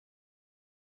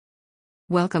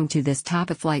Welcome to this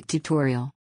TopoFlight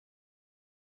tutorial.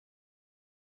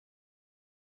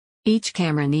 Each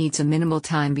camera needs a minimal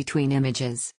time between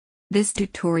images. This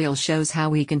tutorial shows how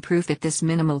we can prove that this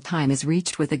minimal time is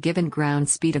reached with a given ground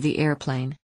speed of the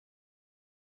airplane.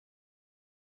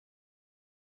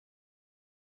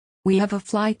 We have a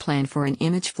flight plan for an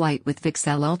image flight with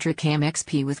VXL UltraCam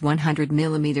XP with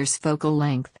 100mm focal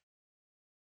length.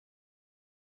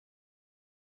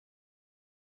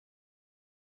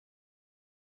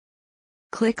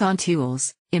 Click on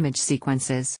Tools, Image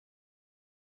Sequences.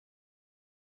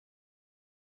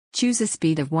 Choose a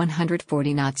speed of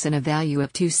 140 knots and a value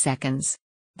of 2 seconds.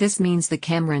 This means the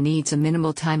camera needs a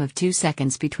minimal time of 2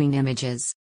 seconds between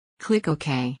images. Click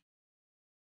OK.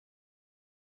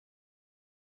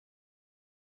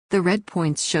 The red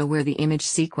points show where the image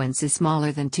sequence is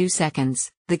smaller than 2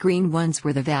 seconds, the green ones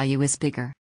where the value is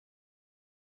bigger.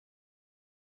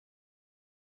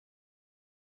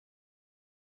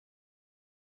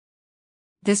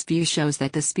 This view shows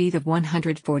that the speed of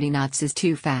 140 knots is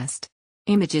too fast.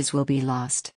 Images will be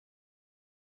lost.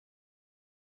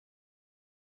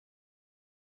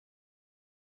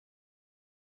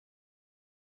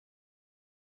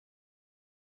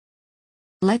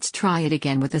 Let's try it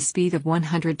again with a speed of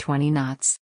 120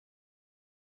 knots.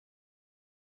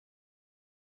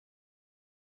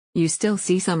 You still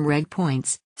see some red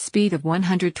points. Speed of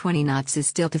 120 knots is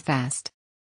still too fast.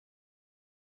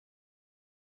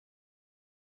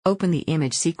 Open the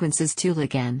Image Sequences tool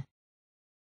again.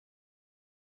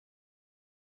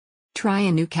 Try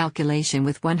a new calculation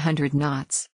with 100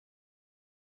 knots.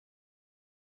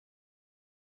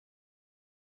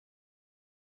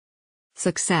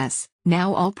 Success!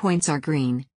 Now all points are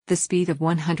green. The speed of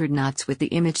 100 knots with the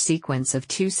image sequence of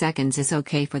 2 seconds is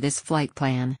okay for this flight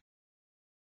plan.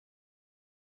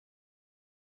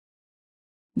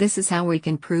 This is how we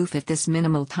can prove if this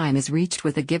minimal time is reached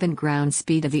with a given ground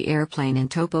speed of the airplane in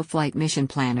TopoFlight Mission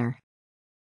Planner.